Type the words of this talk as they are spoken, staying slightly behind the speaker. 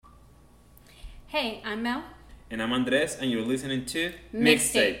Hey, I'm Mel. And I'm Andres, and you're listening to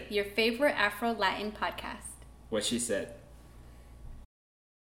Mixtape, your favorite Afro-Latin podcast. What She Said.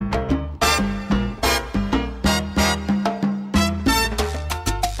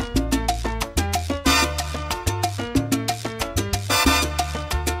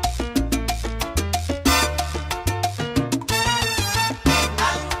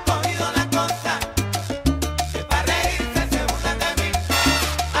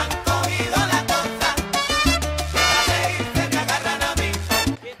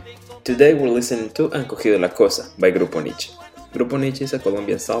 Today we're listening to Han Cogido la Cosa by Grupo Niche. Grupo Niche is a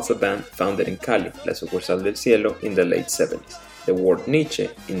Colombian salsa band founded in Cali, la sucursal del Cielo, in the late 70s. The word Niche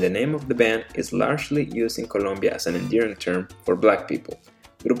in the name of the band is largely used in Colombia as an endearing term for black people.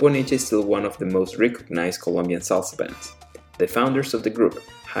 Grupo Niche is still one of the most recognized Colombian salsa bands. The founders of the group,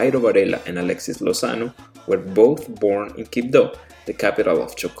 Jairo Varela and Alexis Lozano, were both born in Quibdó, the capital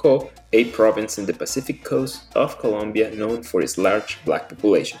of Chocó, a province in the Pacific coast of Colombia known for its large black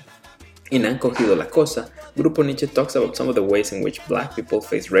population. In Han Cogido la Cosa, Grupo Niche talks about some of the ways in which black people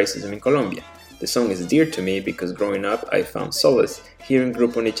face racism in Colombia. The song is dear to me because growing up I found solace hearing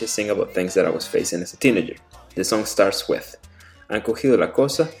Grupo Niche sing about things that I was facing as a teenager. The song starts with Han cogido la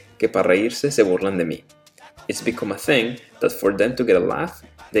cosa que para reírse se burlan de mí. It's become a thing that for them to get a laugh,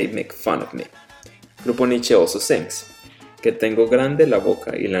 they make fun of me. Grupo Niche also sings que tengo grande la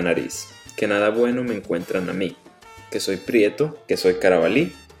boca y la nariz, que nada bueno me encuentran a mí, que soy prieto, que soy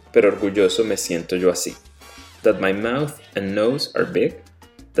carabalí, pero orgulloso me siento yo así. That my mouth and nose are big,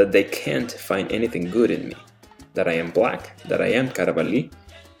 that they can't find anything good in me. That I am black, that I am carabalí,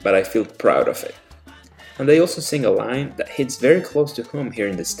 but I feel proud of it. And they also sing a line that hits very close to home here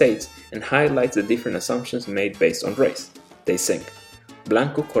in the States and highlights the different assumptions made based on race. They sing,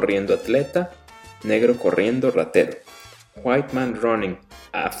 blanco corriendo atleta, negro corriendo ratero, white man running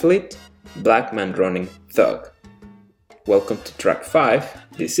athlete, black man running thug. Welcome to track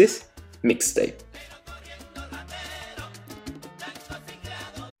 5. This is Mixtape.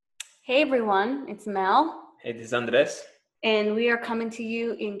 Hey everyone, it's Mel. Hey, this is Andres. And we are coming to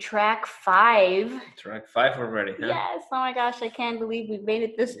you in track 5. Track 5 already, huh? Yes, oh my gosh, I can't believe we've made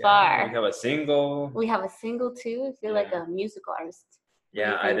it this We far. have a single. We have a single too. I feel like a musical artist.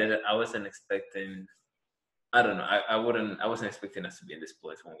 Yeah, I wasn't expecting. I don't know. I wasn't expecting us to be in this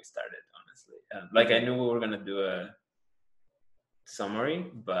place when we started, honestly. I knew we were gonna do a summary,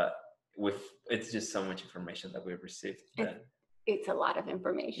 but it's just so much information that we've received. It's a lot of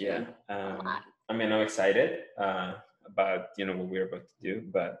information. Yeah. A lot. I mean, I'm excited about what we're about to do,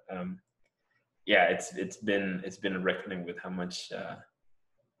 but yeah, it's been a reckoning with how much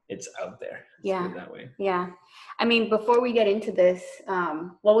it's out there. Yeah. Let's put it that way. Yeah. I mean, before we get into this,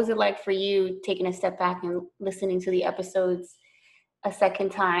 what was it like for you taking a step back and listening to the episodes a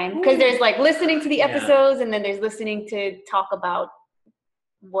second time? Because there's like listening to the episodes and then there's listening to talk about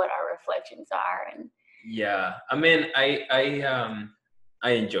what our reflections are. And yeah, I mean, I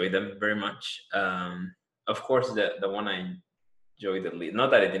enjoy them very much. Of course, the one I enjoyed the least,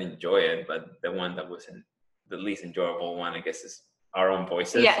 not that I didn't enjoy it, but the one that wasn't the least enjoyable one, I guess, is our own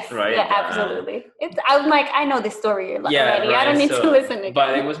voices. Yes, right? Yeah, absolutely. I'm like, I know this story already. Right, I don't need to listen again.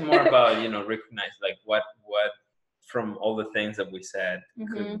 But it was more about recognize like what from all the things that we said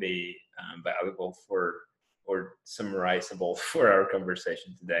could be valuable or summarizable for our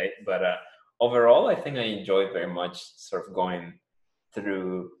conversation today. But overall, I think I enjoyed very much sort of going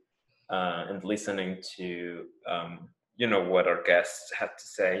through and listening to what our guests had to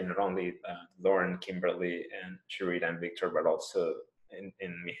say, not only Lauren, Kimberly, and Sharita and Victor, but also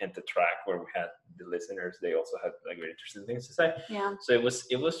in Mi Gente track where we had the listeners. They also had like very interesting things to say. Yeah. So it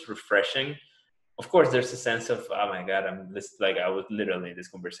was refreshing. Of course, there's a sense of, oh my God, I was literally in this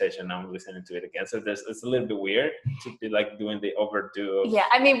conversation. Now I'm listening to it again. So it's a little bit weird to be like doing the overdo. Yeah,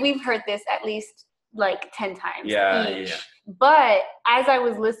 I mean, we've heard this at least like 10 times each. Yeah. But as I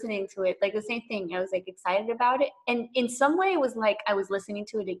was listening to it, like the same thing, I was like excited about it. And in some way it was like I was listening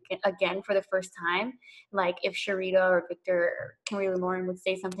to it again for the first time. Like if Sharita or Victor or Kimberly Lauren would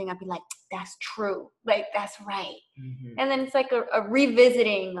say something, I'd be like, that's true. Like, that's right. Mm-hmm. And then it's like a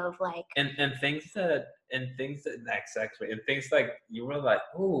revisiting of like. And things that exactly. And things like you were like,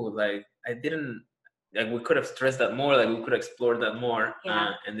 oh, like I didn't, like we could have stressed that more, like we could have explored that more.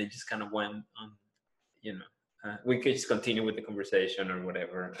 Yeah. And they just kind of went on, we could just continue with the conversation or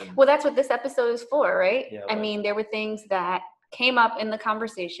whatever. Well, that's what this episode is for, right? Yeah, I mean, there were things that came up in the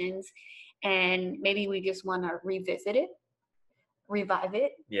conversations and maybe we just want to revisit it, revive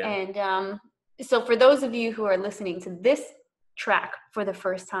it. Yeah. And so for those of you who are listening to this track for the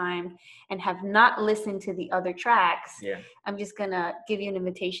first time and have not listened to the other tracks, I'm just gonna give you an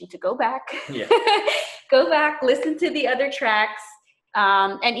invitation to go back. Go back, listen to the other tracks.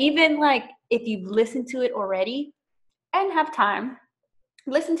 And even like if you've listened to it already and have time,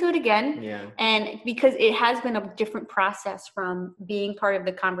 listen to it again. And because it has been a different process from being part of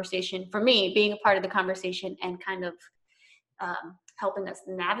the conversation, for me, being a part of the conversation and kind of helping us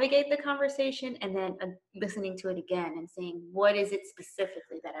navigate the conversation, and then listening to it again and saying, what is it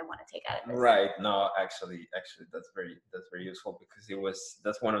specifically that I want to take out of this? Right. No, actually, that's very useful, because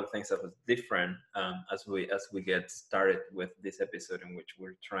that's one of the things that was different as we get started with this episode, in which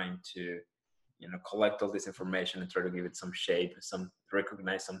we're trying to, collect all this information and try to give it some shape,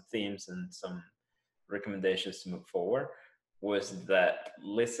 recognize some themes and some recommendations to move forward. Was that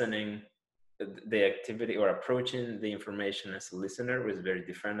listening, the activity or approaching the information as a listener was very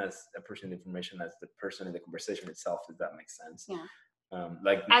different as approaching the information as the person in the conversation itself, if that makes sense.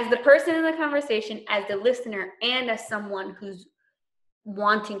 Like as the person in the conversation, as the listener, and as someone who's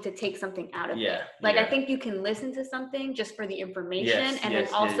wanting to take something out of it. Like I think you can listen to something just for the information, and then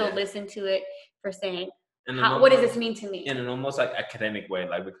also listen to it for saying, what does this mean to me? In an almost like academic way,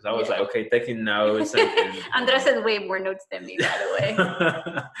 like, because I was like, okay, taking notes. Andres has way more notes than me, by the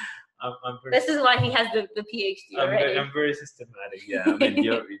way. This is why he has the PhD already. I'm very systematic. Yeah, I mean,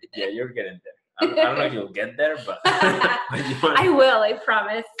 you're getting there. I don't know if you'll get there, but I will. I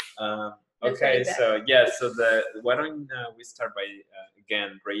promise. Okay, so why don't we start by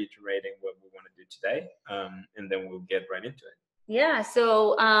again reiterating what we want to do today, and then we'll get right into it. Yeah,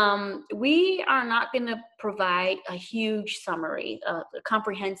 so we are not going to provide a huge summary, a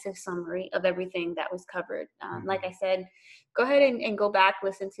comprehensive summary of everything that was covered. Like I said, go ahead and go back,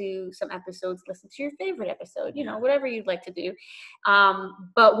 listen to some episodes, listen to your favorite episode, whatever you'd like to do.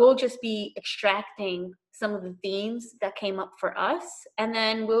 But we'll just be extracting some of the themes that came up for us, and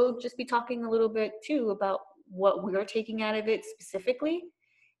then we'll just be talking a little bit too about what we're taking out of it specifically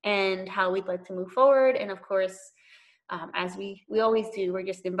and how we'd like to move forward. And of course, as we always do, we're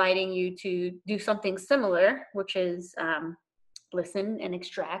just inviting you to do something similar, which is listen and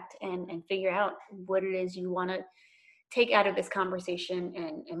extract and figure out what it is you want to take out of this conversation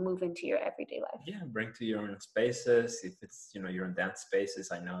and move into your everyday life. Yeah, bring to your own spaces. If it's, your own dance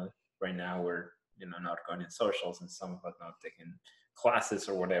spaces. I know right now we're, not going in socials, and some of us not taking classes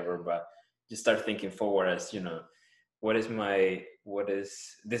or whatever, but just start thinking forward as, what is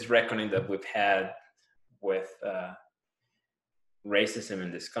this reckoning that we've had with racism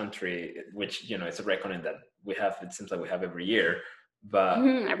in this country, which, it's a reckoning that we have, it seems like we have every year, but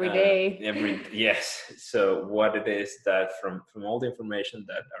every day. Yes. So what it is that from all the information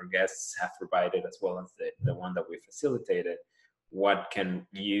that our guests have provided, as well as the one that we facilitated, what can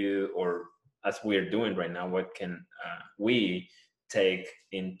you, or as we're doing right now, what can we take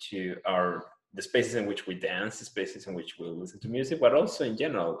into the spaces in which we dance, the spaces in which we listen to music, but also in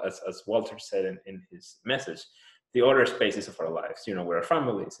general, as Walter said in his message, the other spaces of our lives, with our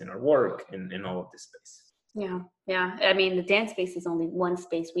families, in our work, in all of this space. Yeah. I mean, the dance space is only one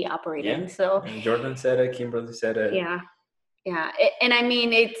space we operate in. So and Jordan said it, Kimberly said it. Yeah. And I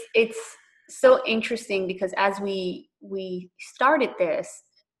mean, it's so interesting because as we started this,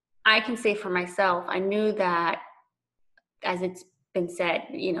 I can say for myself, I knew that, as it's been said,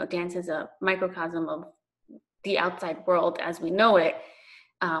 dance is a microcosm of the outside world as we know it.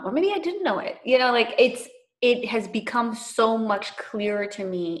 Or maybe I didn't know it. It has become so much clearer to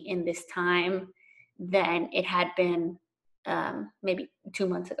me in this time than it had been maybe 2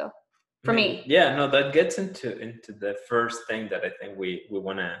 months ago for me. Yeah, no, that gets into the first thing that I think we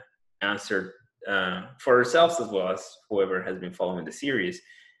want to answer for ourselves, as well as whoever has been following the series,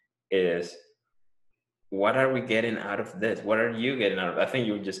 is what are we getting out of this? What are you getting out of it? I think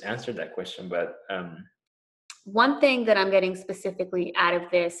you just answered that question, but one thing that I'm getting specifically out of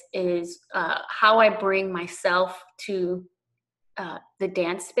this is how I bring myself to the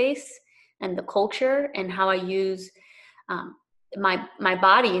dance space and the culture, and how I use my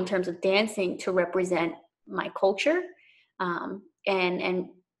body in terms of dancing to represent my culture and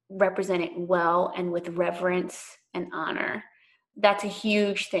represent it well and with reverence and honor. That's a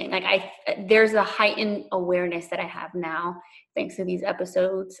huge thing. There's a heightened awareness that I have now thanks to these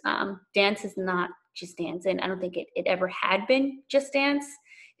episodes. Dance is not just dance, and I don't think it ever had been just dance.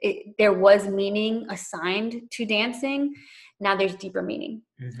 There was meaning assigned to dancing. Now there's deeper meaning,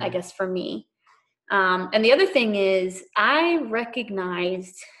 I guess, for me. And the other thing is, I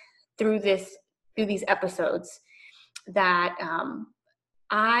recognized through these episodes that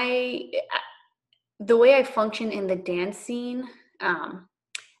the way I function in the dance scene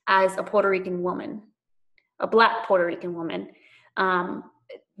as a Puerto Rican woman, a Black Puerto Rican woman,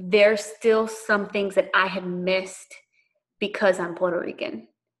 there's still some things that I had missed because I'm Puerto Rican,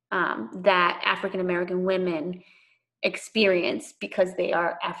 that African American women experience because they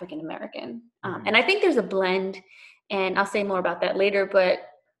are African American. And I think there's a blend, and I'll say more about that later, but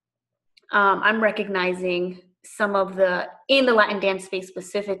I'm recognizing some of in the Latin dance space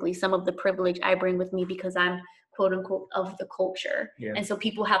specifically, some of the privilege I bring with me because I'm quote unquote of the culture. Yeah. And so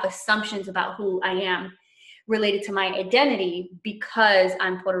people have assumptions about who I am related to my identity because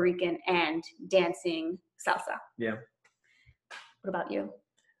I'm Puerto Rican and dancing salsa. Yeah. What about you?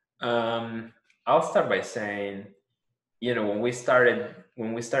 I'll start by saying, when we started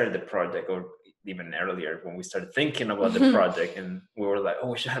the project, or even earlier when we started thinking about the project, and we were like,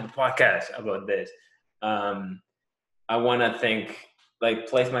 we should have a podcast about this. I want to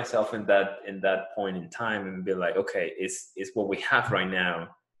place myself in that point in time and be like, okay, is what we have right now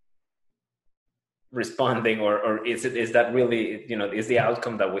responding, or is that really, is the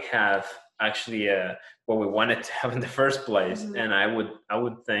outcome that we have actually what we wanted to have in the first place? And I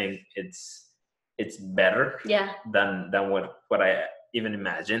would think it's better than what I even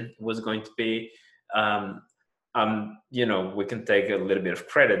imagined it was going to be. We can take a little bit of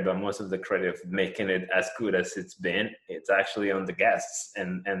credit, but most of the credit of making it as good as it's actually on the guests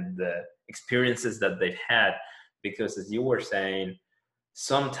and the experiences that they've had. Because as you were saying,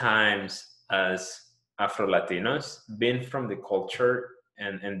 sometimes as Afro-Latinos, being from the culture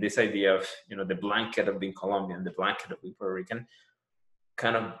and this idea of, the blanket of being Colombian, the blanket of being Puerto Rican,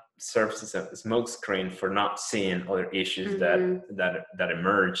 kind of serves as a smokescreen for not seeing other issues that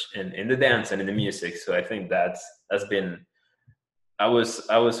emerge in the dance and in the music. So I think that's been, I was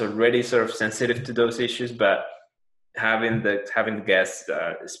already sort of sensitive to those issues, but having the guests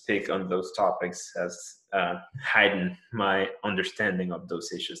speak on those topics has heightened my understanding of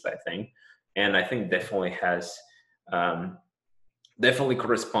those issues, I think. And I think definitely has definitely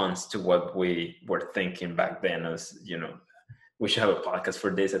corresponds to what we were thinking back then as, we should have a podcast for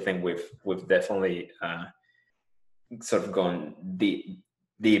this. I think we've definitely sort of gone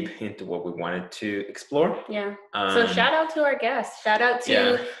deep into what we wanted to explore. Yeah. So shout out to our guests. Shout out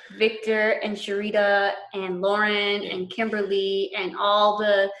to Victor and Sharita and Lauren and Kimberly and all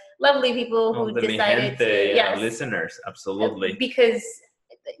the lovely people who decided to listeners. Absolutely. Because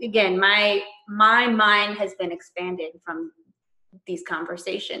again, my mind has been expanded from these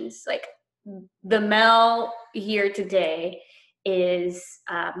conversations. Like the Mel here today is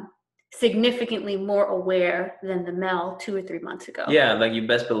significantly more aware than the Mel 2 or 3 months ago. Yeah, like you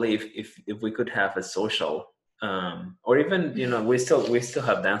best believe if we could have a social or even, we still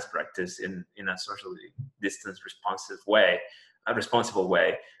have dance practice in a socially distanced responsible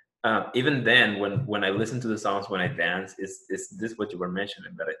way. Even then, when I listen to the songs, when I dance, is this what you were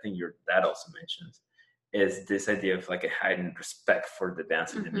mentioning, that I think your dad also mentions, is this idea of like a heightened respect for the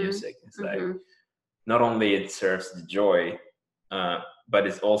dance and the music. It's like, not only it serves the joy, but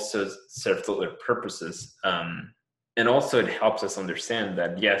it also serves other purposes. And also it helps us understand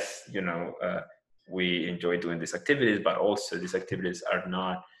that, yes, we enjoy doing these activities, but also these activities are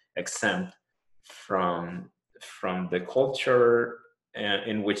not exempt from the culture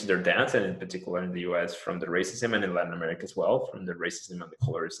in which they're danced, and in particular in the US, from the racism, and in Latin America as well, from the racism and the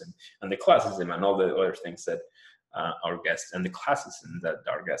colorism and the classism and all the other things that our guests and the classism that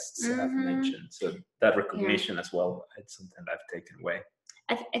our guests have mentioned. So that recognition as well, it's something I've taken away.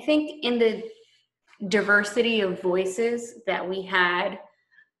 I think in the diversity of voices that we had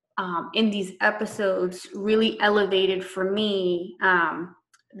in these episodes really elevated for me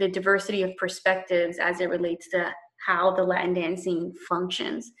the diversity of perspectives as it relates to how the Latin dance scene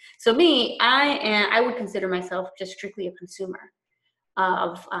functions. So me, I would consider myself just strictly a consumer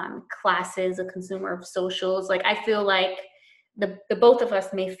of classes, a consumer of socials. Like I feel like the both of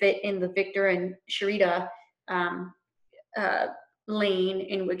us may fit in the Victor and Sharita lane,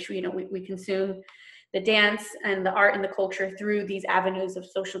 in which we consume the dance and the art and the culture through these avenues of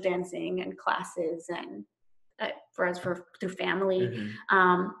social dancing and classes, and through family.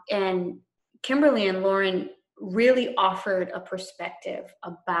 And Kimberly and Lauren really offered a perspective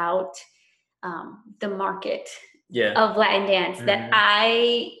about the market of Latin dance that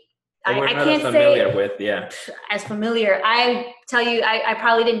I can't say as familiar. I tell you, I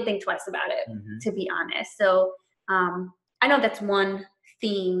probably didn't think twice about it, to be honest. So I know that's one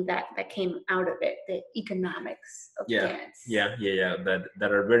theme that came out of it, the economics of dance.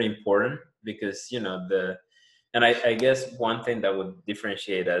 That are very important, because and I guess one thing that would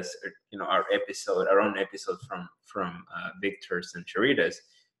differentiate us, our own episode from Victor's and Sharita's,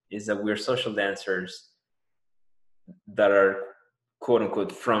 is that we're social dancers that are quote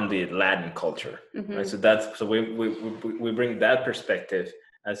unquote from the Latin culture, Mm-hmm. right? So we bring that perspective,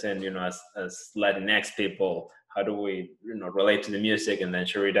 as in, as Latinx people, how do we, relate to the music, and then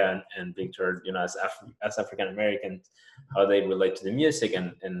Sharita and Victor, as African Americans, how they relate to the music,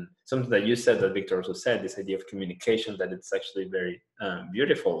 and something that you said, that Victor also said, this idea of communication, that it's actually very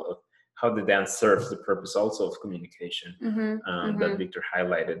beautiful, of how the dance serves the purpose also of communication, that Victor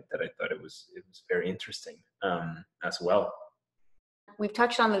highlighted, that I thought it was very interesting as well. We've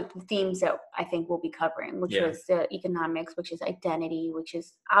touched on the themes that I think we'll be covering, which was the economics, which is identity, which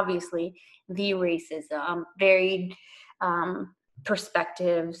is obviously the racism, varied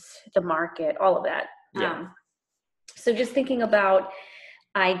perspectives, the market, all of that. So just thinking about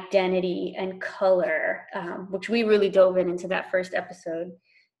identity and color, which we really dove into that first episode.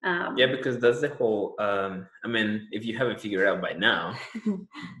 Because that's the whole, if you haven't figured out by now,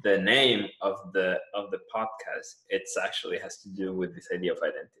 the name of the podcast, it's actually has to do with this idea of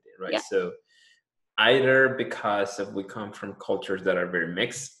identity, right? So either because we come from cultures that are very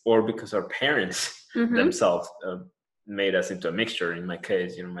mixed, or because our parents themselves made us into a mixture. In my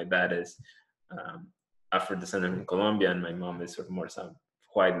case, my dad is Afro-descendant from Colombia, and my mom is sort of more some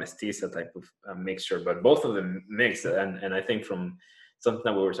white mestiza type of mixture, but both of them mixed. And I think from something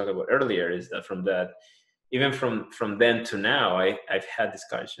that we were talking about earlier is that even from then to now, I've had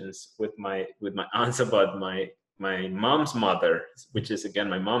discussions with my aunts about my mom's mother, which is, again,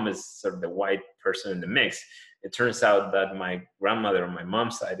 my mom is sort of the white person in the mix. It turns out that my grandmother on my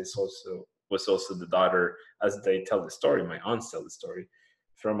mom's side was also the daughter, as they tell the story, my aunts tell the story,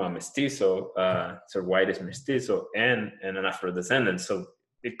 from a mestizo, so white mestizo, and an Afro-descendant. So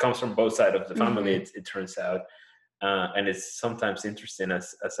it comes from both sides of the family, it turns out. And it's sometimes interesting,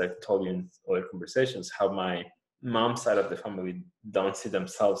 as I've told you in other conversations, how my mom's side of the family don't see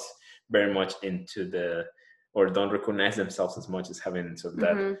themselves very much or don't recognize themselves as much as having sort of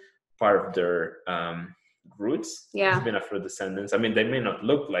that part of their roots as being Afro-descendants. I mean, they may not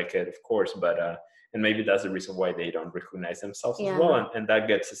look like it, of course, but and maybe that's the reason why they don't recognize themselves as well. And that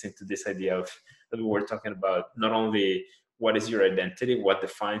gets us into this idea of that we were talking about, not only what is your identity, what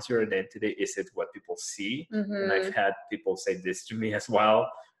defines your identity, is it what people see? And I've had people say this to me as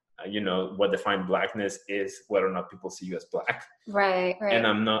well. What defines Blackness is whether or not people see you as Black. Right. And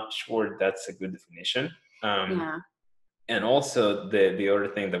I'm not sure that's a good definition. And also the other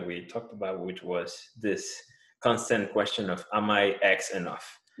thing that we talked about, which was this constant question of, am I X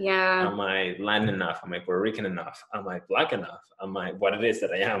enough? Am I Latin enough? Am I Puerto Rican enough? Am I Black enough? Am I what it is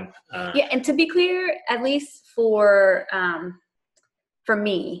that I am? And to be clear, at least for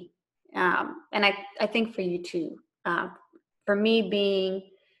me, and I think for you too, for me being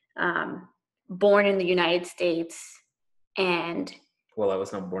born in the United States, and I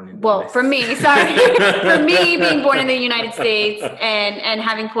was not born in the United States. For me, sorry. For me being born in the United States and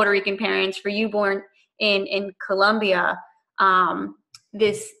having Puerto Rican parents, for you born in Colombia,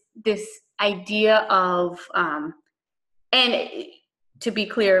 this idea of and to be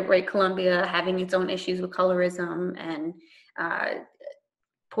clear, right, Colombia having its own issues with colorism, and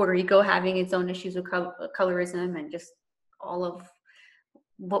Puerto Rico having its own issues with colorism, and just all of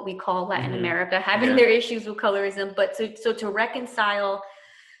what we call Latin America having their issues with colorism. But to reconcile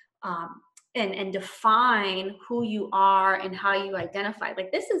and define who you are and how you identify,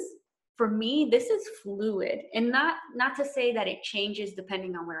 like, this is, for me, this is fluid, and not to say that it changes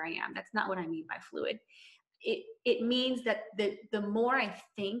depending on where I am. That's not what I mean by fluid. It means that the more I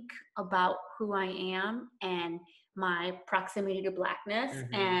think about who I am and my proximity to Blackness,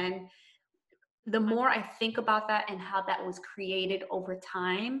 and the more I think about that and how that was created over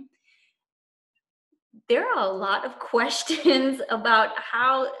time, there are a lot of questions about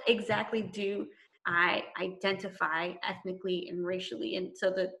how exactly do I identify ethnically and racially. And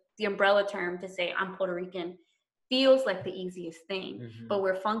so the umbrella term to say I'm Puerto Rican feels like the easiest thing, but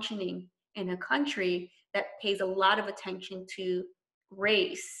we're functioning in a country that pays a lot of attention to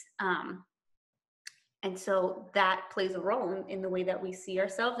race. And so that plays a role in the way that we see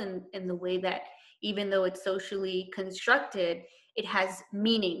ourselves, and in the way that, even though it's socially constructed, it has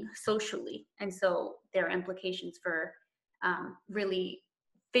meaning socially. And so there are implications for really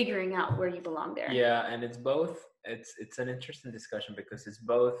figuring out where you belong there. Yeah, and it's both. It's an interesting discussion, because it's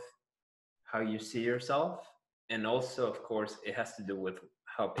both how you see yourself, and also, of course, it has to do with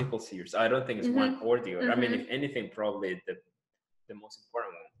how people see yourself. I don't think it's one or the other. I mean, if anything, probably the most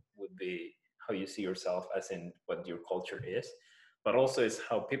important one would be how you see yourself, as in what your culture is, but also is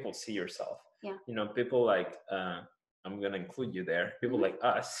how people see yourself. Yeah. People like, I'm going to include you there, people like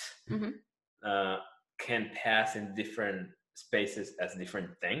us can pass in different spaces as different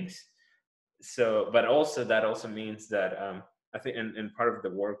things. So, but also that also means that I think, and part of the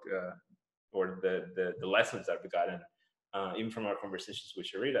work or the lessons that we gotten, even from our conversations with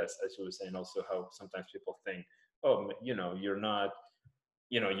Sharita, as she was saying, also how sometimes people think, oh, you're not,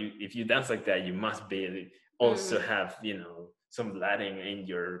 if you dance like that, you must be also have, some Latin in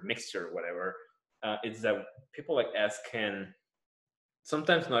your mixture or whatever. It's that people like us can,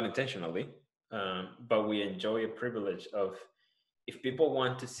 sometimes not intentionally, but we enjoy a privilege of, if people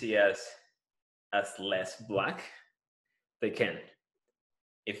want to see us as less black, they can.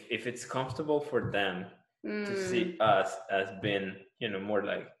 If it's comfortable for them to see us as being, more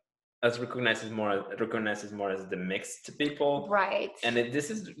like, as recognizes more as the mixed people, right? And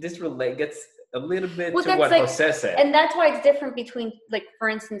this relate gets a little bit well, to what like, Jose said, and that's why it's different between, like, for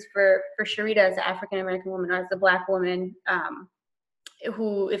instance, for Sharita as an African American woman, or as a black woman,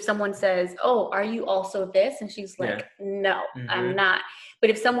 who, if someone says, oh, are you also this? And she's like, no, I'm not. But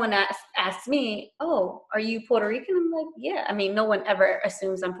if someone asks me, oh, are you Puerto Rican? I'm like, yeah. I mean, no one ever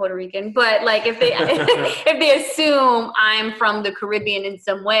assumes I'm Puerto Rican, but like if they if they assume I'm from the Caribbean in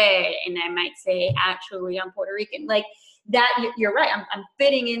some way, and I might say, actually, I'm Puerto Rican, like that, you're right. I'm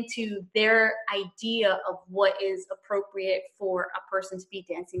fitting into their idea of what is appropriate for a person to be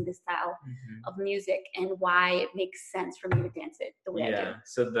dancing this style of music, and why it makes sense for me to dance it the way I do.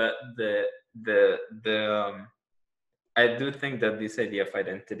 So I do think that this idea of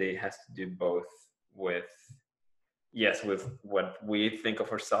identity has to do both with what we think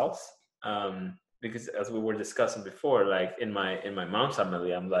of ourselves, because as we were discussing before, like in my mom's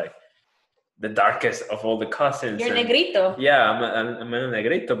family, I'm like the darkest of all the cousins. You're negrito. Yeah, I'm a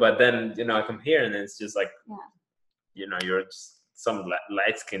negrito, but then I come here and it's just like, you're just some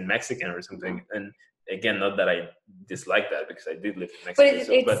light-skinned Mexican or something. And again, not that I dislike that, because I did live in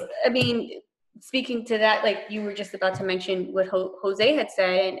Mexico. But I mean, speaking to that, like you were just about to mention what Jose had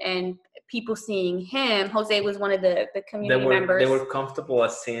said, and people seeing him. Jose was one of the community members. They were comfortable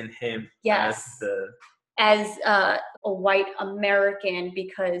as seeing him as a white American,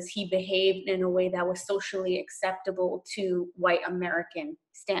 because he behaved in a way that was socially acceptable to white American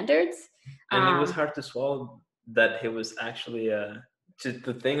standards. And it was hard to swallow that he was actually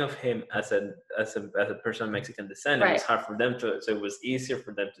to think of him as a person of Mexican descent. It was hard for them so it was easier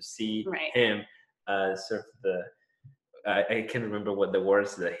for them to see him as sort of the, I can't remember what the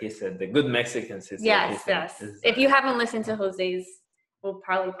words that he said, the good Mexicans. Yes. If you haven't listened to Jose's, we'll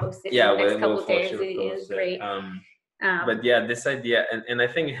probably post it in the next couple of days. It is great. But yeah, this idea, and I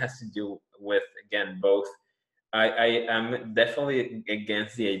think it has to do with, again, both. I am definitely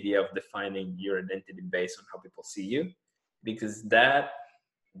against the idea of defining your identity based on how people see you, because that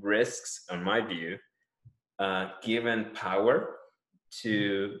risks, in my view, giving power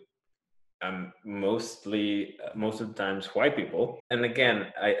to most of the times white people. And again,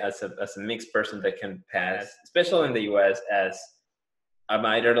 I as a mixed person that can pass, especially in the US, as I'm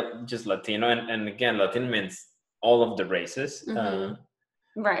either just Latino, and again, Latino means all of the races.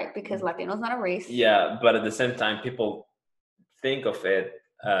 Right, because Latino is not a race. Yeah, but at the same time, people think of it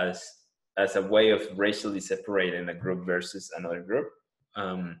as a way of racially separating a group versus another group.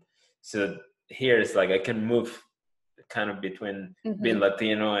 So here it's like I can move kind of between being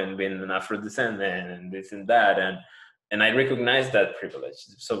Latino and being an Afro descendant and this and that, and I recognize that privilege.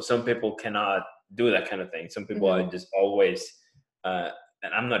 So some people cannot do that kind of thing. Some people are just always,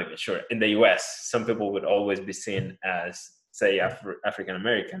 and I'm not even sure. In the US, some people would always be seen as, say, African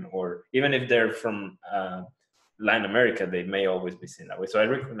American, or even if they're from Latin America, they may always be seen that way. So I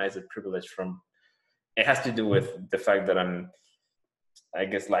recognize the privilege it has to do with the fact that I'm, I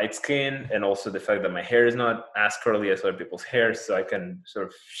guess, light skinned, and also the fact that my hair is not as curly as other people's hair, so I can sort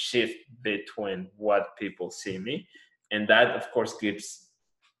of shift between what people see me. And that, of course, gives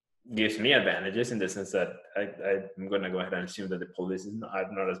me advantages in the sense that I'm going to go ahead and assume that the police is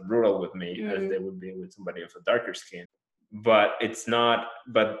not as brutal with me as they would be with somebody of a darker skin. But it's not,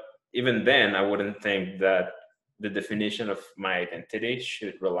 but even then, I wouldn't think that the definition of my identity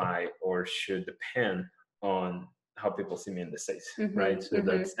should rely or should depend on how people see me in the States, right? So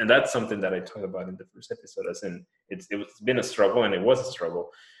that's something that I talked about in the first episode, as in it's been a struggle, and it was a struggle.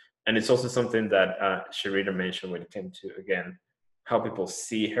 And it's also something that Sharita mentioned when it came to, again, how people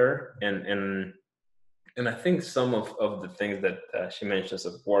see her. And I think some of the things that she mentions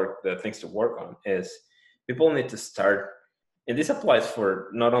of work, the things to work on, is people need to start, and this applies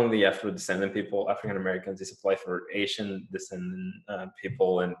for not only Afro-descendant people, African Americans, this applies for Asian descendant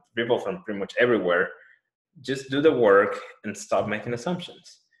people and people from pretty much everywhere. Just do the work and stop making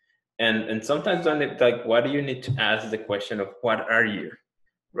assumptions. And sometimes when it, like, why do you need to ask the question of what are you?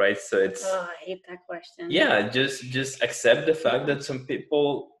 Right? So it's, I hate that question. Yeah, just accept the fact that some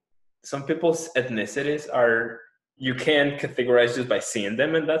people's ethnicities are you can categorize just by seeing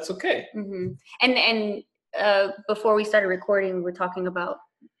them, and that's okay. Mm-hmm. And before we started recording, we were talking about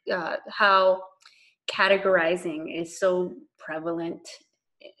how categorizing is so prevalent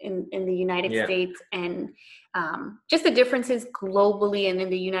in the United States, and just the differences globally and in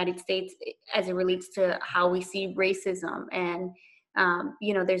the United States as it relates to how we see racism. And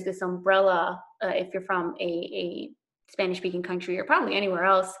there's this umbrella, if you're from a Spanish-speaking country or probably anywhere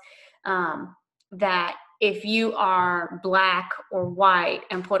else, that if you are Black or white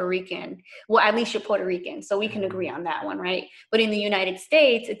and Puerto Rican, well, at least you're Puerto Rican, so we can agree on that one, right? But in the United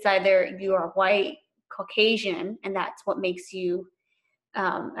States, it's either you are white, Caucasian, and that's what makes you,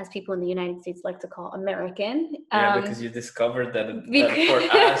 as people in the United States like to call, American. Because you discovered that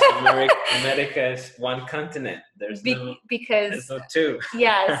for us, America is one continent. There's no two.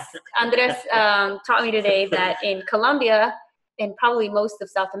 Yes, Andres taught me today that in Colombia and probably most of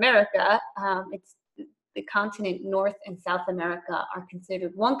South America, it's the continent North and South America are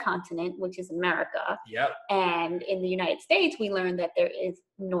considered one continent, which is America. Yep. And in the United States, we learned that there is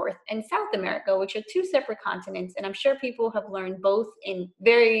North and South America, which are two separate continents. And I'm sure people have learned both in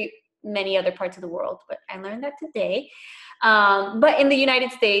very many other parts of the world, but I learned that today. But in the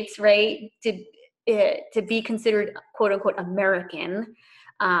United States, right, to be considered quote unquote American,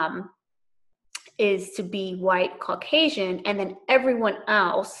 is to be white, Caucasian, and then everyone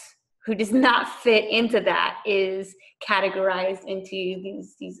else who does not fit into that is categorized into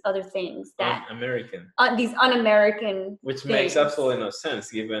these other things that American, these un-American, which makes absolutely no sense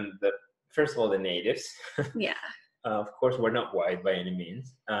given that, first of all, the natives. Yeah. Of course, we're not white by any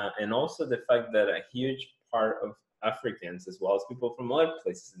means, and also the fact that a huge part of Africans, as well as people from other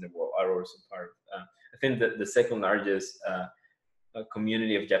places in the world, are also part of. I think that the second largest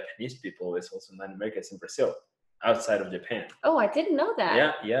community of Japanese people is also Latin America. It's in Brazil, outside of Japan. Oh, I didn't know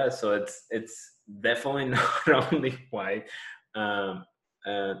that. Yeah. So it's definitely not only white.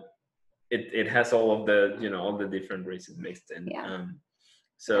 It has all of the all the different races mixed in. Yeah.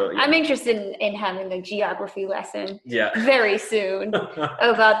 So I'm interested in having a geography lesson. Yeah. Very soon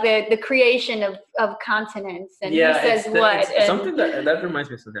about the creation of continents and who says what. Something that reminds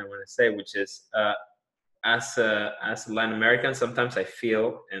me of something I want to say, which is as a Latin American, sometimes I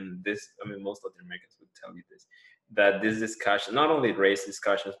feel, and most Latin Americans would tell you this, that this discussion, not only race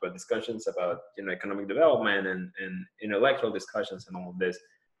discussions, but discussions about economic development and intellectual discussions and all of this,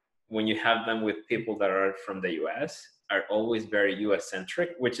 when you have them with people that are from the U.S., are always very U.S. centric,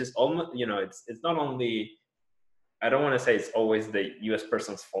 which is almost it's not only, I don't want to say it's always the U.S.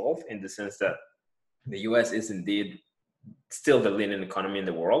 person's fault, in the sense that the U.S. is indeed still the leading economy in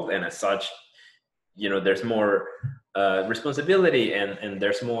the world, and as such, there's more responsibility and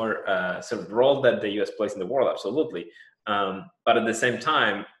there's more sort of role that the U.S. plays in the world, absolutely. But at the same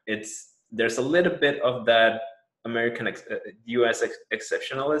time, there's a little bit of that American U.S.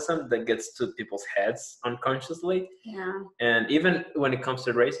 exceptionalism that gets to people's heads unconsciously. Yeah. And even when it comes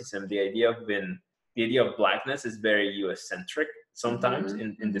to racism, the idea of blackness is very U.S. centric sometimes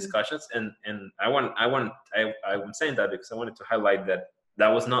in discussions. And I'm saying that because I wanted to highlight that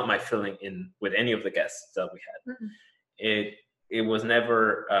was not my feeling with any of the guests that we had. Mm-hmm. It was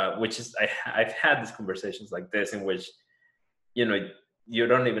never, I've had these conversations like this in which, you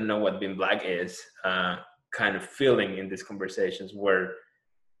don't even know what being black is, kind of feeling in these conversations where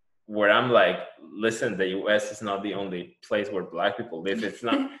I'm like, listen, the U.S. is not the only place where black people live. It's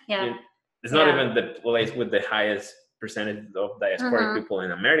not, it's not even the place with the highest percentage of diasporic people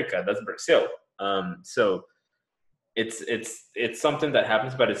in America. That's Brazil. So it's something that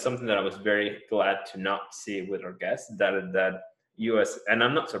happens, but it's something that I was very glad to not see with our guests, that U.S. And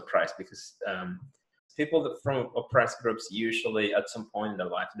I'm not surprised, because people from oppressed groups usually at some point in their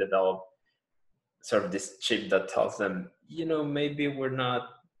life develop sort of this chip that tells them, maybe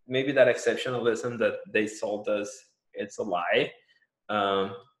that exceptionalism that they sold us, it's a lie.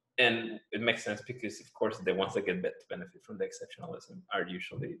 And it makes sense, because of course the ones that get benefit from the exceptionalism are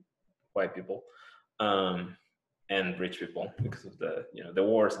usually white people. And rich people, because of the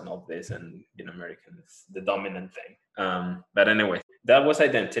wars and all this, and Americans, the dominant thing. But anyway, that was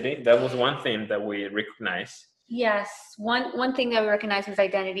identity. That was one thing that we recognized. Yes, one thing that we recognize was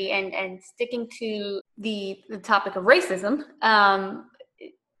identity, and sticking to the topic of racism,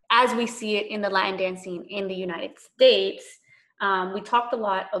 as we see it in the Latin dance scene in the United States. We talked a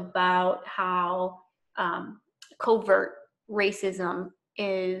lot about how covert racism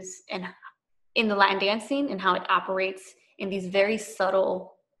is in the Latin dance scene, and how it operates in these very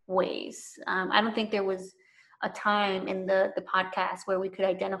subtle ways. I don't think there was a time in the podcast where we could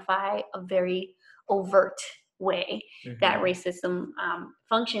identify a very overt way that racism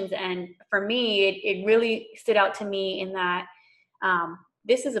functions. And for me, it really stood out to me in that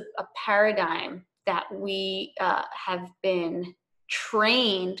this is a paradigm that we have been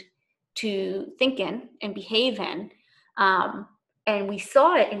trained to think in and behave in. And we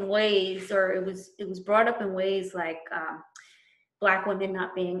saw it in ways, or it was brought up in ways like Black women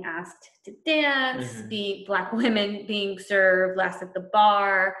not being asked to dance, Black women being served last at the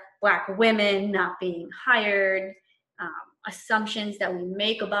bar, Black women not being hired, assumptions that we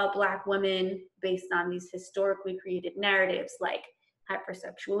make about Black women based on these historically created narratives like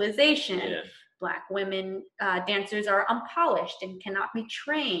hypersexualization. Black women dancers are unpolished and cannot be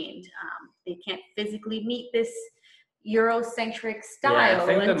trained. They can't physically meet this Eurocentric style I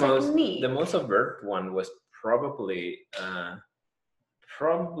think and technique. The most overt one was probably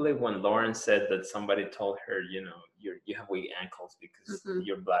when Lauren said that somebody told her, you know, you have weak ankles because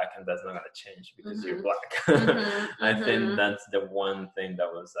you're Black, and that's not gonna change because you're Black. I think that's the one thing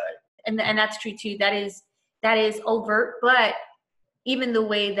that was like, and that's true too. That is overt, but even the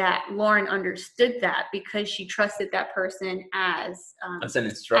way that Lauren understood that, because she trusted that person as an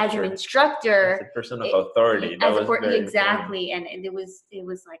instructor, as a person of authority. Exactly, and it was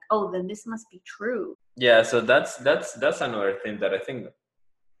like, oh, then this must be true. Yeah, so that's another thing that I think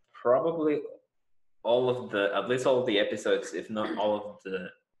probably at least all of the episodes, if not all of the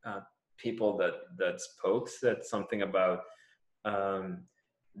people that spoke, said something about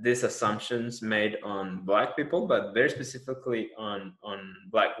these assumptions made on Black people, but very specifically on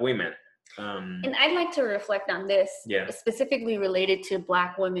Black women. And I'd like to reflect on this, specifically related to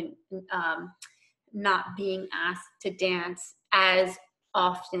Black women not being asked to dance as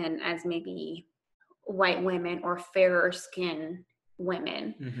often as maybe white women or fairer skin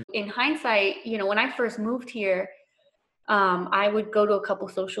women. In hindsight, you know, when I first moved here, I would go to a couple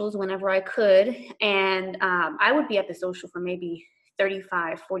socials whenever I could, and I would be at the social for maybe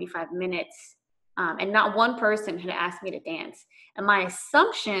 35, 45 minutes, and not one person had asked me to dance. And my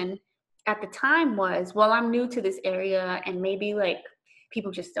assumption at the time was, well, I'm new to this area, and maybe like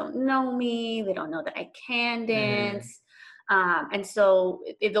people just don't know me, they don't know that I can dance. And so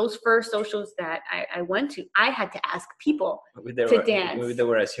those first socials that I went to, I had to ask people to dance. Maybe they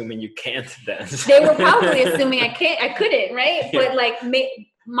were assuming you can't dance. They were probably assuming I couldn't, right? Yeah. But like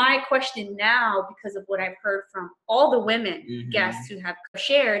my question now, because of what I've heard from all the women guests who have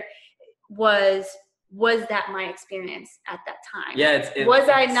shared, was that my experience at that time? Yeah, was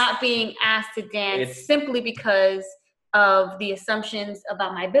I not being asked to dance simply because of the assumptions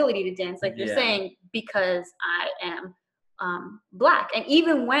about my ability to dance, like you're saying, because I am Black? And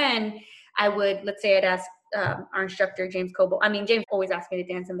even when I would, let's say I'd ask our instructor, James Coble. I mean, James always asked me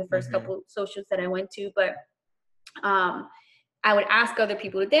to dance in the first couple socials that I went to, but I would ask other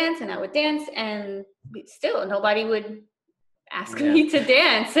people to dance, and I would dance, and still nobody would ask me to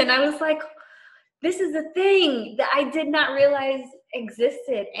dance. And I was like, this is a thing that I did not realize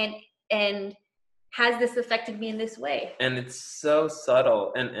existed, and has this affected me in this way? And it's so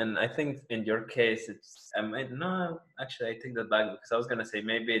subtle. And I think in your case, I take that back, because I was gonna say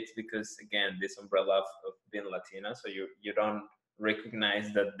maybe it's because, again, this umbrella of being Latina, so you don't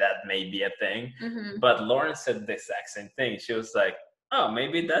recognize that may be a thing. But Lauren said the exact same thing. She was like, oh,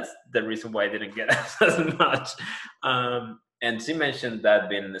 maybe that's the reason why I didn't get as much. And she mentioned that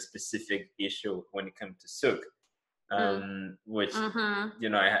being a specific issue when it comes to Souk. Which you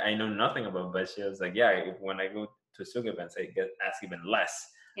know, I know nothing about, but she was like, yeah, when I go to Souk events, I get asked even less.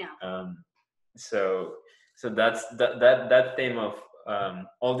 So that's that theme of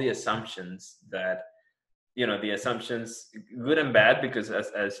all the assumptions that, you know, the assumptions, good and bad, because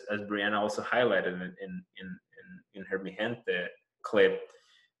as Brianna also highlighted in her Mi Gente clip,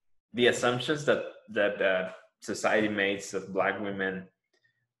 the assumptions that society makes of Black women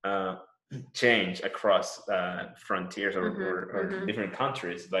change across frontiers or different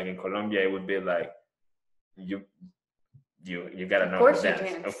countries. Like in Colombia, it would be like you gotta know how to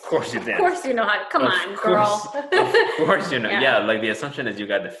dance. Of course you dance. Of course you know how to. Come on, girl. Of course you know. Yeah, like the assumption is you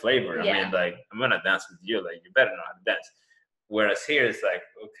got the flavor. I mean, like, I'm gonna dance with you. Like, you better know how to dance. Whereas here it's like,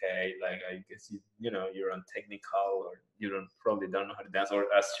 okay, like, I guess you know, you're on technical, or you probably don't know how to dance, or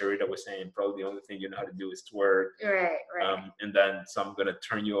as Sharita was saying, probably the only thing you know how to do is twerk. Right. And then, so I'm gonna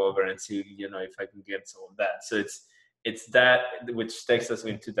turn you over and see, you know, if I can get some of that. So it's that which takes us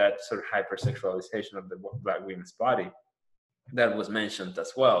into that sort of hypersexualization of the Black women's body that was mentioned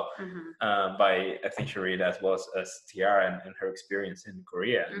as well by, I think, Sharita, as well as Tiara and her experience in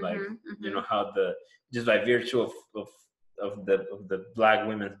Korea. Like, you know, how just by virtue of the black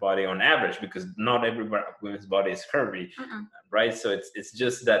women's body on average, because not every black women's body is curvy, right? So it's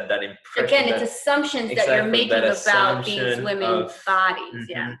just that impression. Again, it's assumptions that you're making about these women's bodies.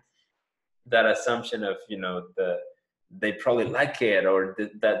 That assumption of, you know, they probably like it, or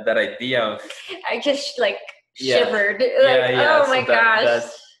that idea of. I just like shivered. Oh my gosh.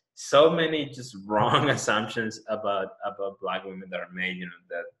 That's so many just wrong assumptions about black women that are made, you know,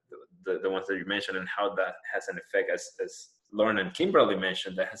 that the ones that you mentioned, and how that has an effect, as Lauren and Kimberly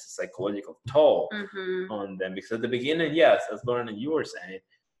mentioned, that has a psychological toll on them. Because at the beginning, yes, as Lauren and you were saying,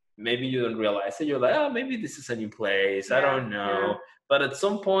 maybe you don't realize it. You're like, oh, maybe this is a new place. I don't know. But at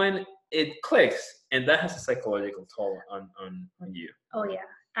some point it clicks, and that has a psychological toll on you. Oh yeah,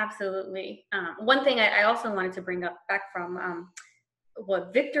 absolutely. One thing I also wanted to bring up back from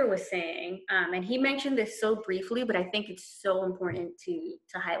what Victor was saying, and he mentioned this so briefly, but I think it's so important to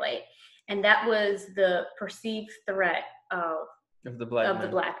highlight, and that was the perceived threat of the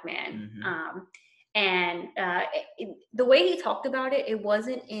black man. And the way he talked about it, it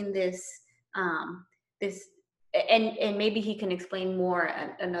wasn't in this and maybe he can explain more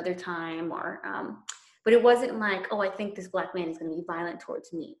at another time, or but it wasn't like, oh, I think this black man is going to be violent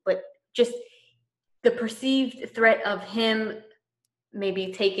towards me, but just the perceived threat of him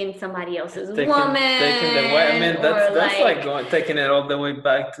maybe taking somebody else's woman. Taking the white, I mean, that's like taking it all the way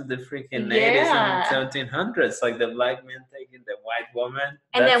back to the freaking 80s and 1700s, like the black man taking the white woman.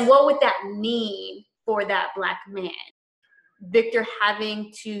 And then what would that mean for that black man? Victor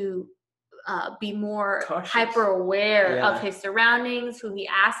having to be more hyper aware of his surroundings, who he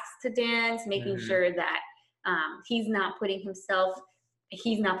asks to dance, making sure that he's not putting himself,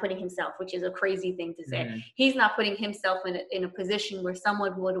 which is a crazy thing to say. He's not putting himself in a position where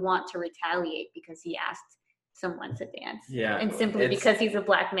someone would want to retaliate because he asked someone to dance. Yeah. And simply because he's a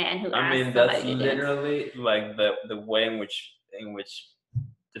black man who asked somebody that's to literally dance. Like the way in which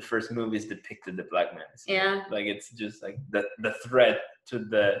the first movies depicted the black man. Yeah. Like it's just like the threat to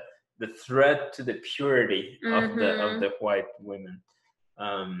the purity of the white women.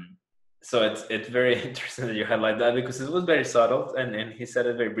 So it's very interesting that you highlight that, because it was very subtle, and he said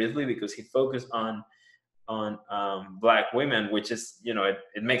it very briefly, because he focused on black women, which is, you know,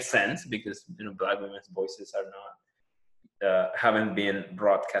 it makes sense, because, you know, black women's voices are not haven't been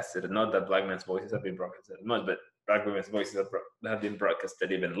broadcasted. Not that black men's voices have been broadcasted much, but black women's voices have been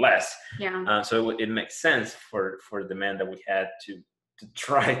broadcasted even less. Yeah. So it makes sense for the man that we had to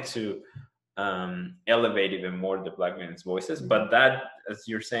try to elevate even more the black men's voices. But that, as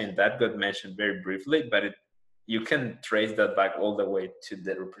you're saying, that got mentioned very briefly, but you can trace that back all the way to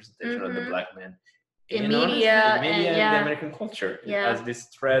the representation of the black man in media and the American culture as this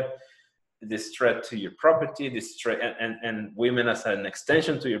threat to your property, this threat, and women as an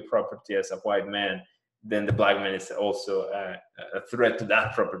extension to your property as a white man. Then the black man is also a threat to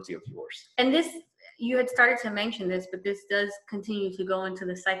that property of yours. And this, you had started to mention this, but this does continue to go into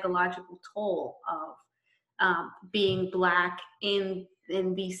the psychological toll of being black in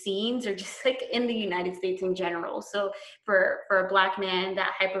these scenes, or just like in the United States in general. So for a black man,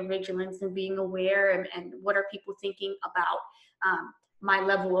 that hypervigilance and being aware, and what are people thinking about my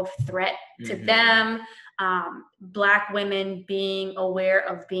level of threat to them. Black women being aware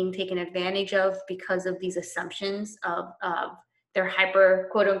of being taken advantage of because of these assumptions of their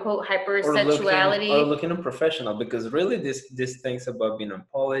quote unquote hypersexuality, or looking unprofessional, because really these things about being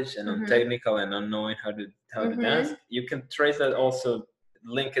unpolished and untechnical and not knowing how to dance, you can trace that, also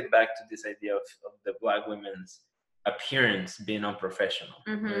link it back to this idea of the black women's appearance being unprofessional,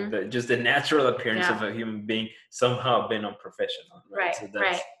 right? Just the natural appearance of a human being somehow being unprofessional, right? So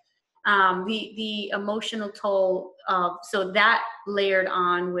that's, the emotional toll of, so that layered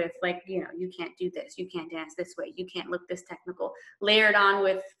on with, like, you know, you can't do this, you can't dance this way, you can't look this technical, layered on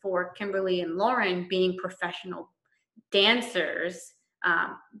with, for Kimberly and Lauren, being professional dancers,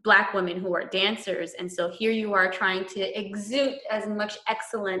 black women who are dancers. And so here you are trying to exude as much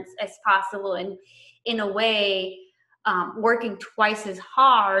excellence as possible, and in a way working twice as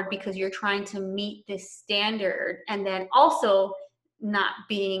hard because you're trying to meet this standard, and then also not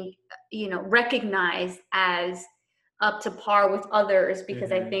being, you know, recognized as up to par with others,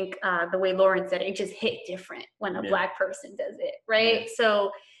 because I think the way Lauren said it just hit different when a black person does it, right?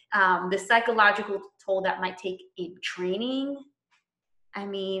 So the psychological toll that might take in training, I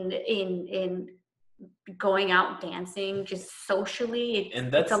mean, in going out dancing, just socially,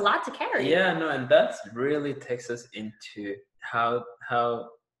 it's a lot to carry. And that's really takes us into how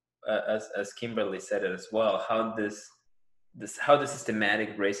as Kimberly said it as well, how the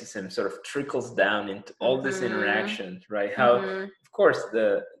systematic racism sort of trickles down into all these interactions, right? How, of course,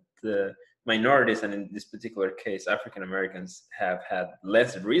 the minorities, and in this particular case, African Americans, have had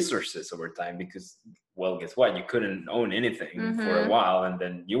less resources over time because, well, guess what? You couldn't own anything for a while, and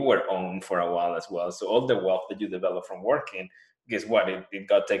then you were owned for a while as well. So all the wealth that you developed from working, guess what? It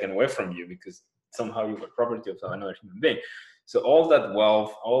got taken away from you because somehow you were property of another human being. So all that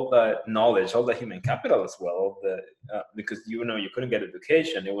wealth, all that knowledge, all the human capital as well, because you couldn't get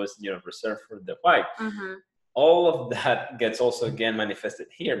education, it was reserved for the white. All of that gets also again manifested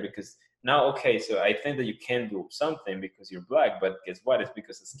here because now, okay, so I think that you can do something because you're black, but guess what? It's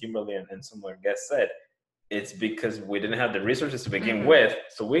because, as Kimberly and some other guests said, it's because we didn't have the resources to begin with,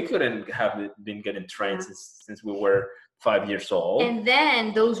 so we couldn't have been getting trained since we were 5 years old. And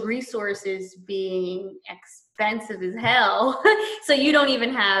then those resources being expensive as hell, so you don't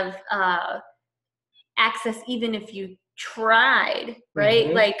even have access, even if you tried,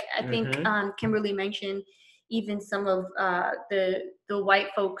 right? Like I think Kimberly mentioned even some of the white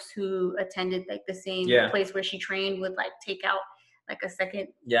folks who attended like the same place where she trained would like take out like a second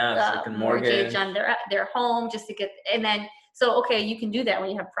mortgage on their home just to get, and then so okay, you can do that when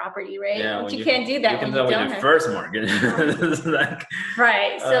you have property, right? Yeah, but you can't do that when you don't have your first mortgage. Like,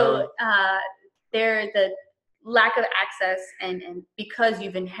 right. So there the lack of access and because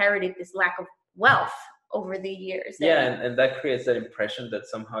you've inherited this lack of wealth over the years. And that creates that impression that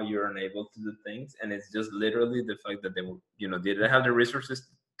somehow you're unable to do things, and it's just literally the fact that they didn't have the resources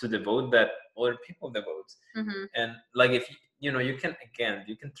to devote that other people devote. And like if you can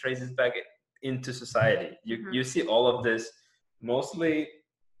trace this back into society. You see all of this mostly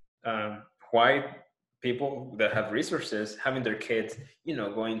white people that have resources having their kids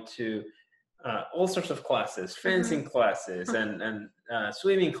going to all sorts of classes, fencing classes and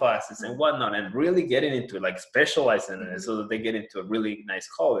swimming classes and whatnot, and really getting into it, like specializing in it so that they get into a really nice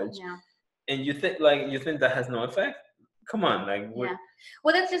college. And you think that has no effect? Come on,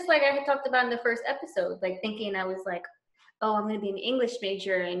 well, that's just like I had talked about in the first episode, like thinking I was like, oh, I'm going to be an English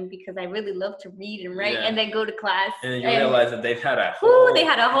major, and because I really love to read and write, and then go to class. And then you realize that they've had a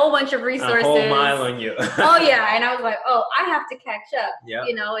whole bunch of resources. A whole mile on you. Oh, yeah. And I was like, oh, I have to catch up,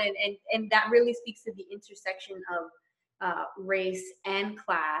 and that really speaks to the intersection of race and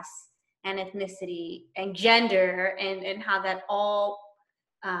class and ethnicity and gender and how that all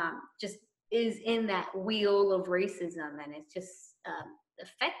just is in that wheel of racism, and it's just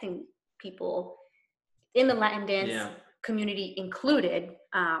affecting people in the Latin dance community included.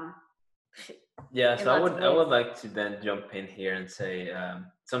 So I would like to then jump in here and say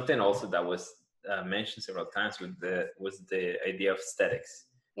something also that was mentioned several times was the idea of aesthetics,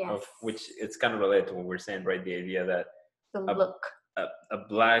 of which it's kind of related to what we're saying, right? The idea that the look, a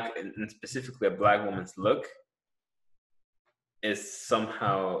black, and specifically a black woman's look, is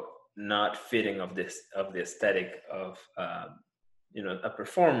somehow not fitting of the aesthetic of a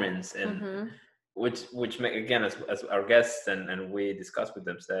performance, and which make, again, as our guests and we discussed with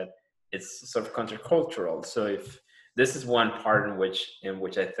them said, it's sort of countercultural. So if this is one part in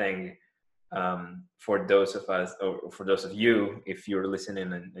which I think for those of us, or for those of you, if you're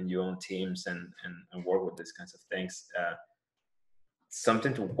listening and you own teams and work with these kinds of things,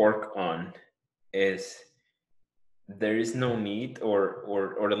 something to work on is there is no need,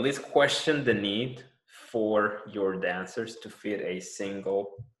 or at least question the need for your dancers to fit a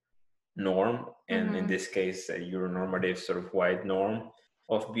single norm, and in this case a Euronormative sort of white norm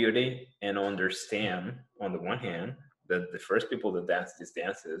of beauty, and understand on the one hand that the first people that danced these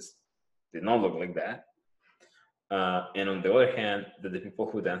dances did not look like that, and on the other hand that the people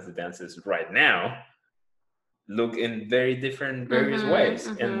who dance the dances right now look in very different various ways,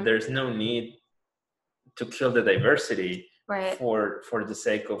 and there's no need to kill the diversity for the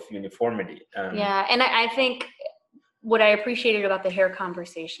sake of uniformity. And I think what I appreciated about the hair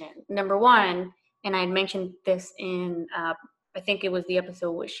conversation, number one, and I mentioned this in I think it was the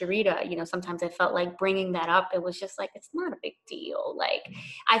episode with Sharita, sometimes I felt like bringing that up, it was just like, it's not a big deal. Like,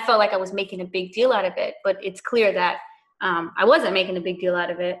 I felt like I was making a big deal out of it, but it's clear that I wasn't making a big deal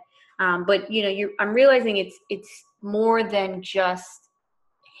out of it. But, I'm realizing it's more than just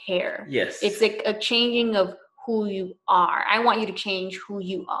hair. Yes. It's like a changing of who you are. I want you to change who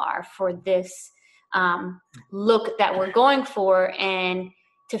you are for this look that we're going for, and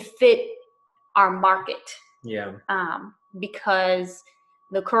to fit our market. Because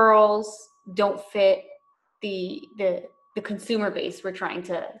the curls don't fit the consumer base we're trying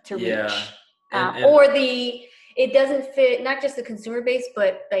to reach, or it doesn't fit not just the consumer base,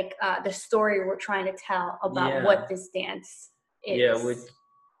 but like the story we're trying to tell about what this dance is. Which,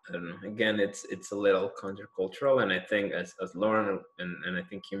 I don't know. Again, it's a little countercultural, and I think as Lauren and I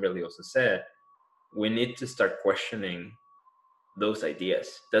think Kimberly also said, we need to start questioning those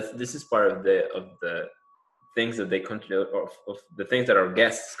ideas. This is part of the things that they contribute, of the things that our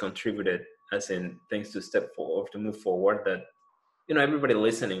guests contributed, as in things to step forward, to move forward, that everybody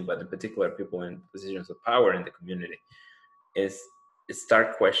listening, but in particular people in positions of power in the community, is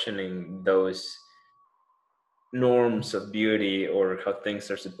start questioning those norms of beauty, or how things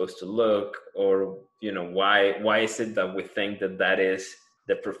are supposed to look, or why is it that we think that is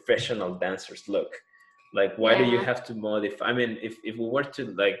the professional dancer's look? Like, why do you have to modify? I mean, if we were to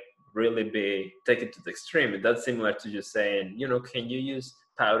like really take it to the extreme, that's similar to just saying, can you use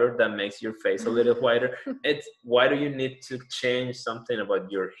powder that makes your face a little whiter? It's, why do you need to change something about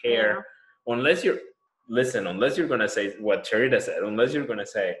your hair? Unless you're gonna say what Sherida said, unless you're gonna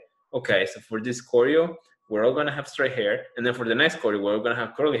say, okay, so for this choreo we're all gonna have straight hair, and then for the next choreo we're all gonna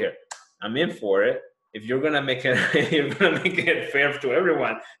have curly hair. I'm in for it. If you're gonna make it fair to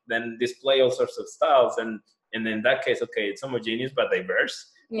everyone, then display all sorts of styles, and in that case, okay, it's homogeneous but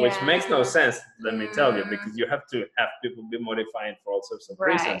diverse, which makes no sense, let me tell you, because you have to have people be modifying for all sorts of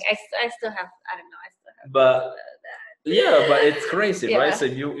reasons. I still have, I don't know, but yeah, but it's crazy, right? So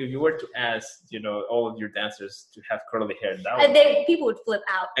if you were to ask, all of your dancers to have curly hair, people would flip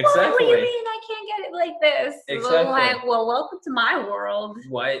out. Exactly. What do you mean I can't get it like this? Exactly. Like, well, welcome to my world.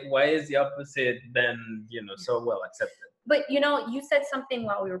 Why is the opposite then, so well accepted? But you said something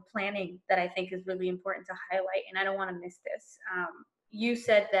while we were planning that I think is really important to highlight, and I don't want to miss this. You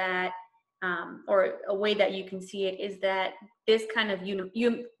said that, or a way that you can see it is that this kind of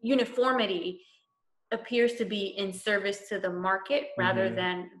uniformity appears to be in service to the market rather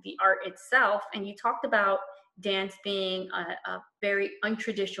than the art itself. And you talked about dance being a very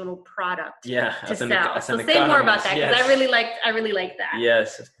untraditional product to sell. So say more about that, because I really like that.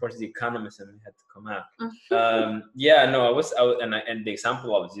 Yes, of course, the economism had to come out. And the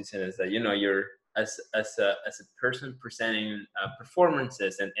example I was using is that you're as a person presenting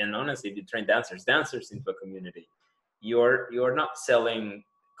performances, and honestly, if you train dancers into a community, you're not selling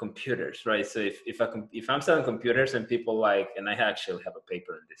computers, right? So if I'm selling computers and people like, and I actually have a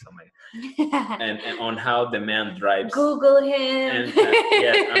paper on this on my and on how demand drives, Google him, and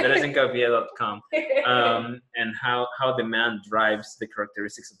andresencavia.com, and how demand drives the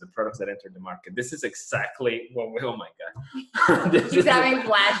characteristics of the products that enter the market. This is exactly what oh my god, he's having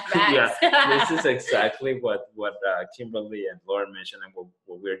flashbacks. This is exactly what Kimberly and Lauren mentioned, and what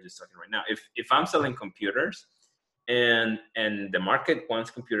we're just talking right now. If I'm selling computers, and the market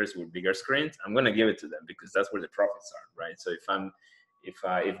wants computers with bigger screens, I'm going to give it to them, because that's where the profits are, right? So if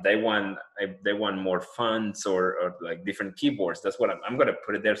they want more fonts or like different keyboards, that's what I'm going to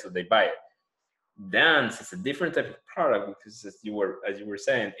put it there, so they buy it. Dance is a different type of product, because as you were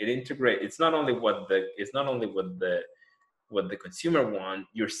saying, it integrates. It's not only what the consumer wants.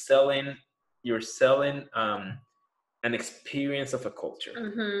 You're selling an experience of a culture.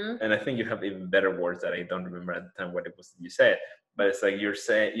 And I think you have even better words that I don't remember at the time what it was you said, but it's like you're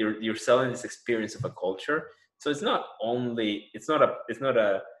selling this experience of a culture. So it's not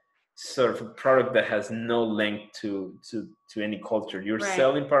a sort of a product that has no link to any culture. You're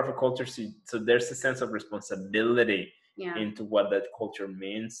selling part of a culture, so there's a sense of responsibility into what that culture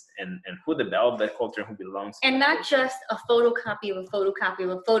means, and who developed that culture, who belongs to and not just a photocopy of a photocopy of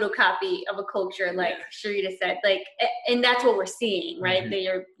a photocopy of a culture, like Sherida said, like, and that's what we're seeing, right?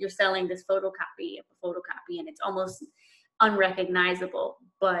 That you're selling this photocopy of a photocopy, and it's almost unrecognizable.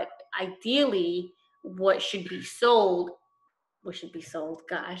 But ideally, what should be sold,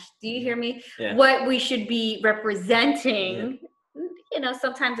 gosh, do you hear me? What we should be representing,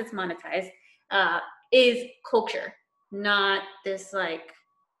 sometimes it's monetized, is culture, not this like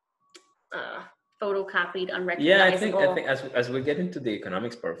photocopied, unrecognizable. I think as we get into the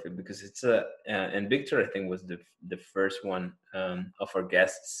economics part of it, because it's and Victor, I think, was the first one of our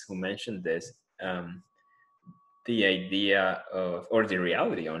guests who mentioned this, the idea of, or the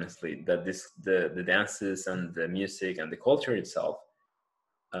reality, honestly, that the dances and the music and the culture itself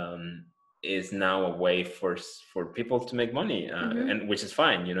is now a way for people to make money, and which is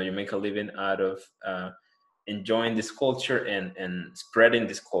fine. You make a living out of enjoying this culture and spreading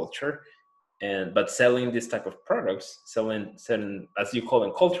this culture, but selling this type of products, selling as you call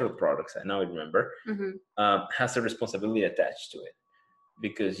them cultural products, I now remember, has a responsibility attached to it,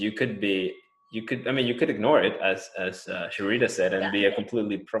 because you could ignore it, as Sherida said, and be a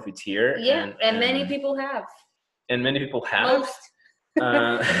completely profiteer. And many people have. And many people have. Most.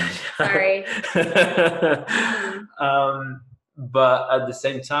 Sorry. But at the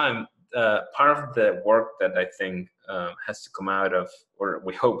same time, part of the work that I think has to come out of, or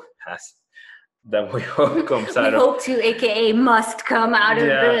we hope has, that we hope comes we out of. hope to, aka must come out of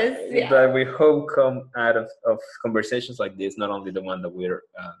this. Yeah. That we hope come out of conversations like this, not only the one that we're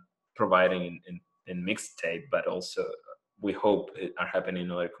providing in mixtape, but also we hope are happening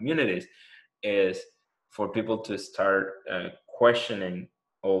in other communities, is for people to start questioning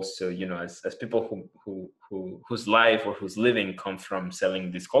also, as people whose life or whose living comes from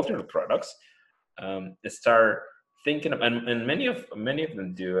selling these cultural products, start thinking of, and many of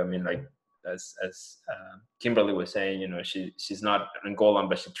them do. I mean, like as Kimberly was saying, she's not Angolan,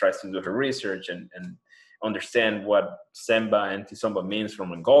 but she tries to do her research and understand what Semba and Tizomba means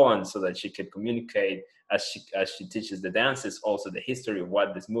from Angolan, so that she can communicate as she teaches the dances, also the history of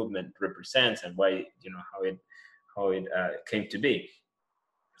what this movement represents and why, how it came to be.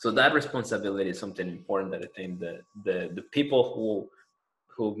 So that responsibility is something important that I think the people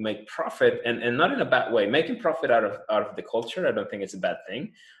who make profit, and not in a bad way, making profit out of the culture, I don't think it's a bad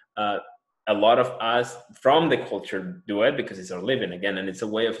thing. A lot of us from the culture do it because it's our living again, and it's a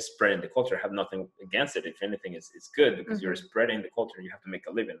way of spreading the culture. I have nothing against it. If anything, it's good because you're spreading the culture. You have to make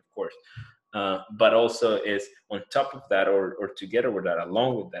a living, of course. But also is on top of that, or together with that,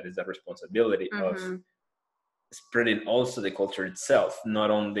 along with that, is that responsibility of spreading also the culture itself, not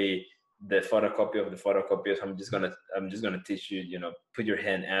only the photocopy of the photocopies. I'm just gonna teach you, put your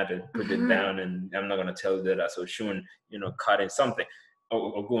hand at it, put it down, and I'm not gonna tell you that as Oshun, cutting something,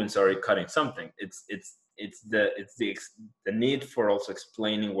 or Ogun, sorry, cutting something. It's the need for also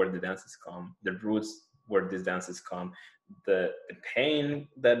explaining where the dances come, the roots where these dances come, the pain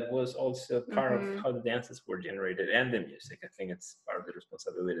that was also part of how the dances were generated, and the music. I think it's part of the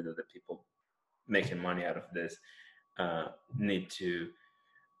responsibility that the people making money out of this need to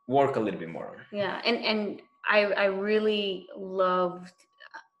work a little bit more on. Yeah, and I really loved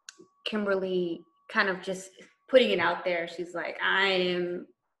Kimberly kind of just putting it out there. She's like, I'm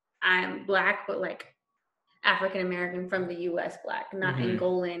Black, but like African American from the U.S. Black, not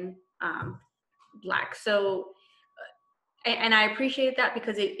Angolan Black. So, and I appreciate that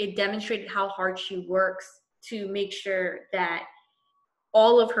because it demonstrated how hard she works to make sure that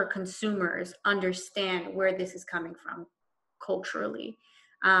all of her consumers understand where this is coming from culturally.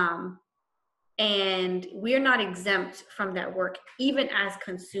 And we're not exempt from that work, even as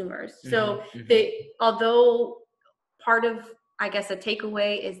consumers. So although part of, I guess, a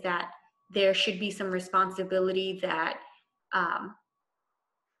takeaway is that there should be some responsibility that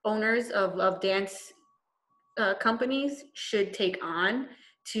owners of dance companies should take on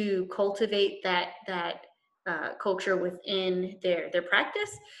to cultivate that culture within their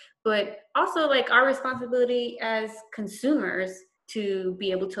practice, but also like our responsibility as consumers to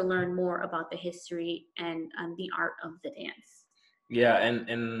be able to learn more about the history and the art of the dance. Yeah,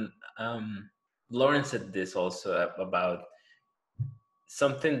 and Lauren said this also about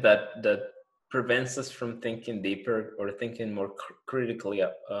something that prevents us from thinking deeper or thinking more critically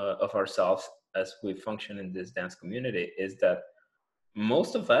of ourselves as we function in this dance community, is that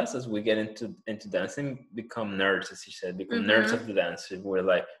most of us, as we get into dancing, become nerds, as you said, become nerds of the dance. We're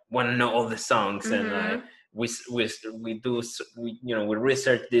like, want to know all the songs, and like we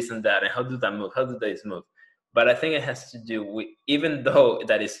research this and that, and how do that move, how do this move. But I think it has to do with, even though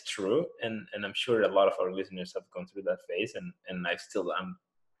that is true, and I'm sure a lot of our listeners have gone through that phase, and I'm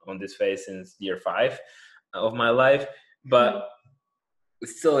on this phase since year 5 of my life, but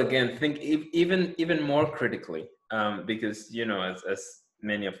still, again, think even more critically, because as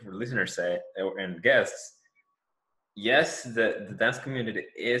many of our listeners say, and guests, yes, the dance community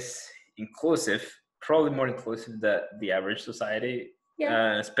is inclusive, probably more inclusive than the average societal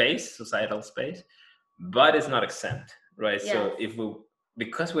space, but it's not exempt, right? Yeah. So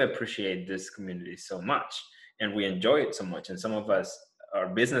because we appreciate this community so much and we enjoy it so much, and some of us, our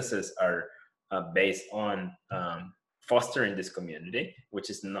businesses are based on fostering this community, which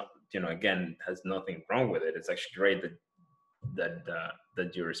is not, again, has nothing wrong with it. It's actually great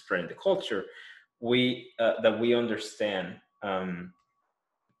that you're spreading the culture. That we understand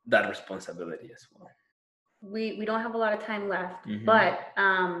that responsibility as well. We don't have a lot of time left, but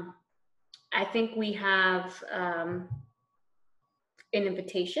I think we have an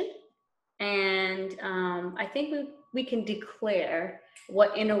invitation, and I think we can declare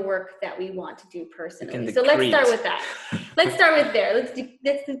what inner work that we want to do personally. So let's start with that. Let's start with there. Let's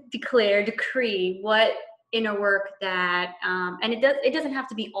decree what inner work that, and it doesn't have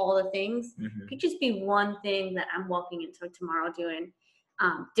to be all the things. It could just be one thing that I'm walking into tomorrow doing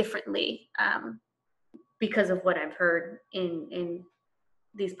differently, because of what I've heard in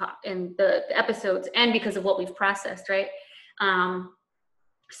the episodes, and because of what we've processed, right?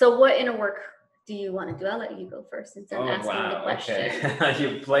 So what inner work do you want to do? I'll let you go first since I'm Oh asking the wow! question. Okay,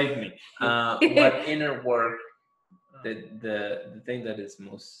 you played me. What inner work? The thing that is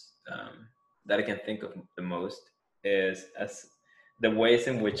most that I can think of the most is as the ways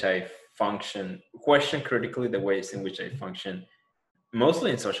in which I function. Question critically the ways in which I function,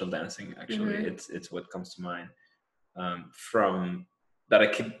 mostly in social dancing. Actually, it's what comes to mind from that.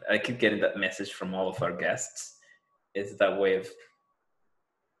 I keep getting that message from all of our guests. It's that way of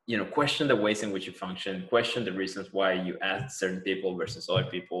question the ways in which you function, question the reasons why you ask certain people versus other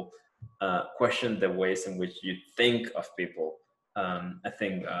people, question the ways in which you think of people. I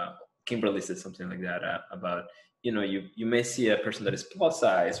think Kimberly said something like that about you may see a person that is plus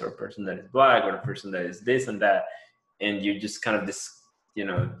size or a person that is black or a person that is this and that, and you just kind of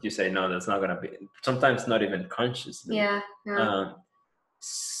you say no, that's not going to be, sometimes not even consciously. Yeah.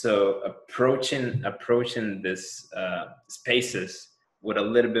 So approaching this spaces with a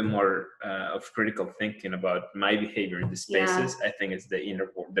little bit more of critical thinking about my behavior in the spaces, I think is the inner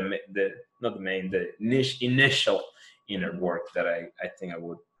work, the not the main, the initial inner work that I think I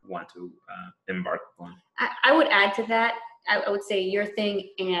would want to embark upon. I would add to that. I would say your thing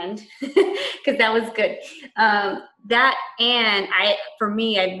and because that was good. That and for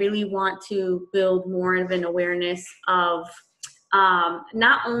me, I really want to build more of an awareness of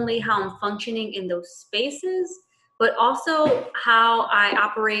not only how I'm functioning in those spaces, but also how I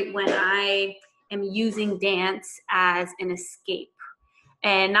operate when I am using dance as an escape.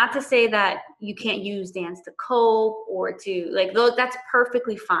 And not to say that you can't use dance to cope or to that's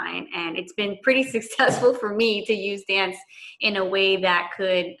perfectly fine. And it's been pretty successful for me to use dance in a way that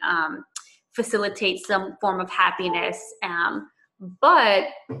could facilitate some form of happiness. But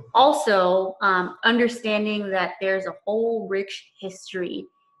also understanding that there's a whole rich history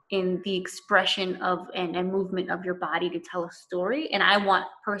in the expression of and movement of your body to tell a story. And I want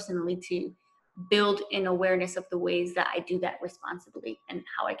personally to build an awareness of the ways that I do that responsibly and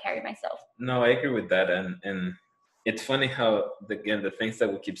how I carry myself. No, I agree with that. And it's funny how, again, the things that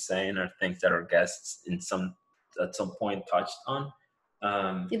we keep saying are things that our guests at some point touched on.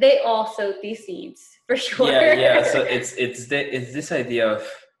 They all sowed these seeds for sure. Yeah. So it's this idea of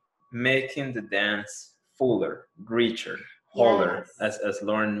making the dance fuller, richer, wholer, yes. as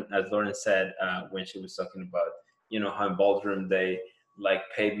Lauren said when she was talking about how in ballroom they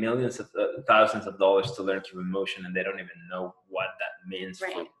pay millions of thousands of dollars to learn human motion, and they don't even know what that means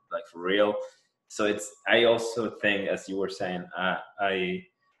for real. So I also think, as you were saying, I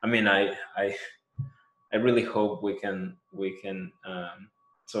really hope we can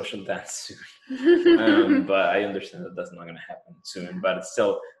social dance soon. But I understand that that's not going to happen soon. But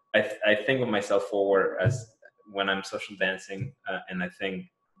still, I think of myself forward as when I'm social dancing, and I think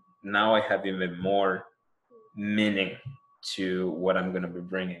now I have even more meaning to what I'm going to be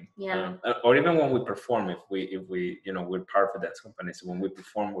bringing. Yeah. Or even when we perform, if we we're part of a dance company, so when we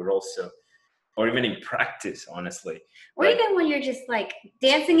perform, we're also, or even in practice, honestly. Or even when you're just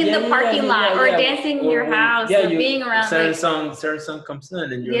dancing in the parking lot or dancing in your house or being around. Certain song comes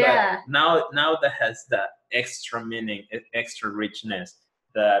in and you're now that has that extra meaning, extra richness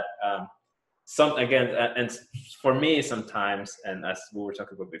that and for me sometimes, and as we were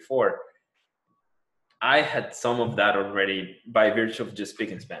talking about before, I had some of that already by virtue of just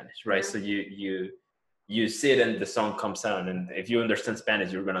speaking Spanish, right? So you sit and the song comes on, and if you understand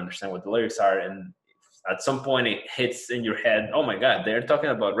Spanish, you're going to understand what the lyrics are. And at some point it hits in your head, oh my God, they're talking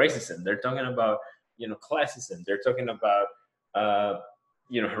about racism. They're talking about, classism. They're talking about,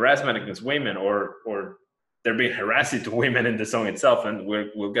 harassment against women, or they're being harassing to women in the song itself. And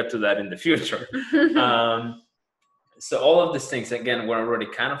we'll get to that in the future. So all of these things, again, were already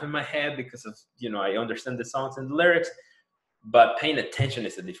kind of in my head because of, I understand the songs and the lyrics, but paying attention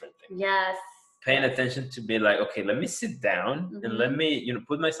is a different thing. Yes. Paying attention to be okay, let me sit down and let me,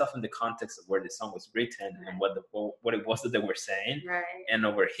 put myself in the context of where the song was written and what it was that they were saying, and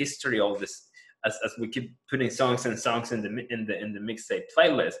over history, all this, as we keep putting songs in the mixtape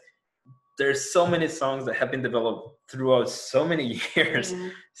playlist, there's so many songs that have been developed throughout so many years,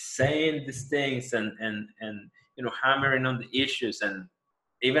 saying these things and hammering on the issues. And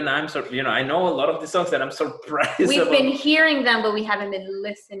even I'm I know a lot of the songs that I'm surprised we've been hearing them, but we haven't been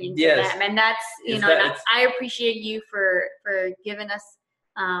listening to them. And that's, I appreciate you for giving us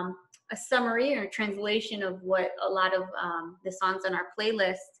a summary or a translation of what a lot of the songs on our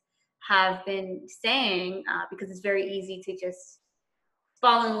playlist have been saying, because it's very easy to just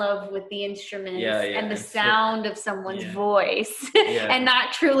fall in love with the instruments and the sound of someone's voice and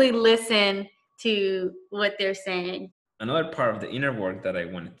not truly listen to what they're saying. Another part of the inner work that I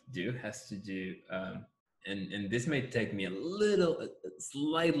wanted to do has to do, and this may take me a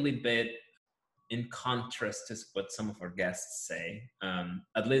slightly bit in contrast to what some of our guests say,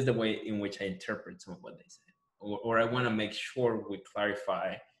 at least the way in which I interpret some of what they say, or I want to make sure we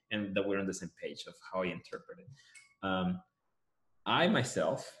clarify and that we're on the same page of how I interpret it. I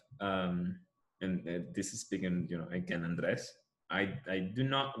myself, and this is speaking, again, Andres, I do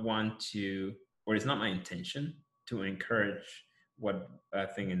not want to, or it's not my intention to encourage what I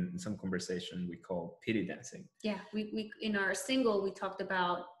think in some conversation we call pity dancing. Yeah, we in our single we talked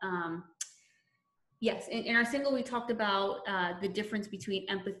about in our single we talked about the difference between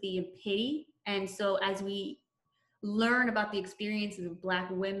empathy and pity. And so as we learn about the experiences of Black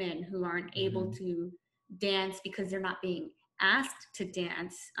women who aren't able to dance because they're not being asked to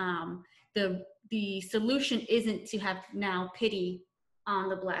dance, the solution isn't to have now pity on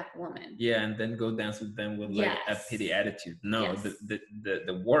the Black woman. Yeah, and then go dance with them with like a pity attitude. No, Yes.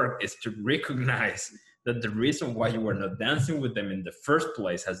 the work is to recognize that the reason why you were not dancing with them in the first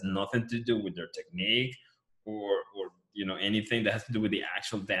place has nothing to do with their technique or anything that has to do with the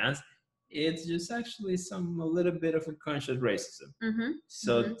actual dance. It's just actually a little bit of unconscious racism.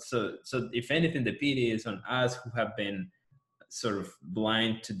 So if anything, the pity is on us who have been sort of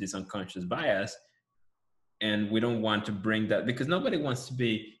blind to this unconscious bias. And we don't want to bring that, because nobody wants to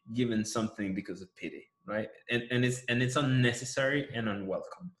be given something because of pity, right? And it's unnecessary and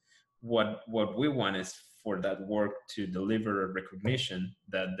unwelcome. What we want is for that work to deliver a recognition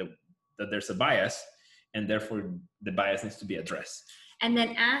that there's a bias, and therefore the bias needs to be addressed. And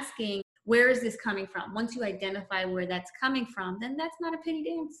then asking, where is this coming from? Once you identify where that's coming from, then that's not a pity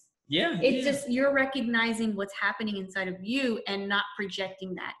dance. Yeah. It's just you're recognizing what's happening inside of you and not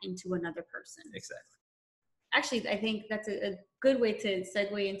projecting that into another person. Exactly. Actually, I think that's a good way to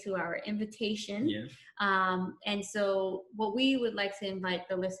segue into our invitation. Yeah. And so what we would like to invite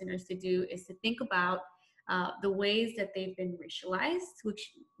the listeners to do is to think about the ways that they've been racialized, which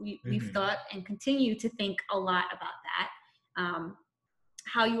we've thought and continue to think a lot about that.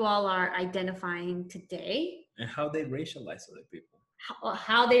 How you all are identifying today. And how they racialize other people.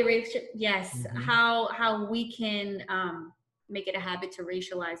 How they yes. How we can make it a habit to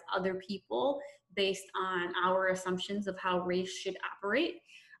racialize other people based on our assumptions of how race should operate,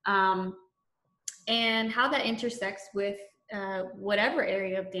 and how that intersects with whatever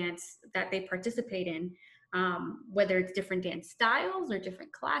area of dance that they participate in, whether it's different dance styles or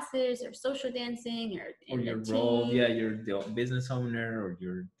different classes or social dancing or your role. Yeah, you're the business owner, or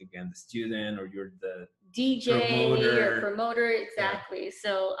you're again the student, or you're the DJ or promoter. Exactly. Yeah.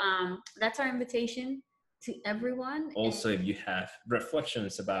 So that's our invitation to everyone. Also, if you have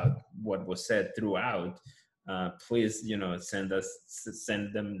reflections about what was said throughout, please,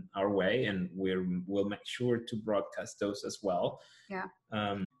 send them our way, and we'll make sure to broadcast those as well. Yeah.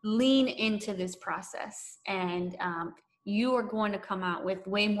 Lean into this process, and you are going to come out with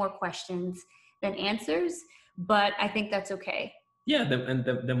way more questions than answers, but I think that's okay. Yeah,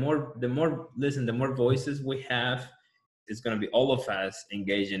 the more voices we have, it's going to be all of us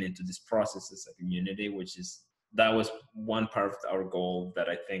engaging into this process as a community, that was one part of our goal that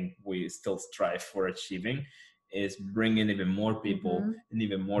I think we still strive for achieving, is bringing even more people and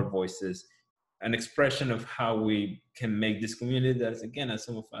even more voices, an expression of how we can make this community that, again, as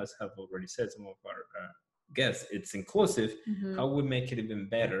some of us have already said, some of our guests, it's inclusive, how we make it even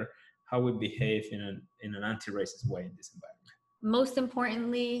better, how we behave in an anti-racist way in this environment. Most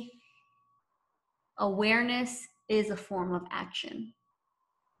importantly, awareness is a form of action.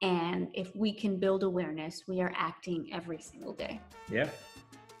 And if we can build awareness, we are acting every single day. Yeah.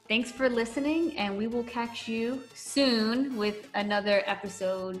 Thanks for listening, and we will catch you soon with another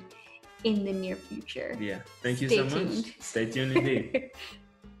episode in the near future. Yeah. Thank you so much. Stay tuned indeed.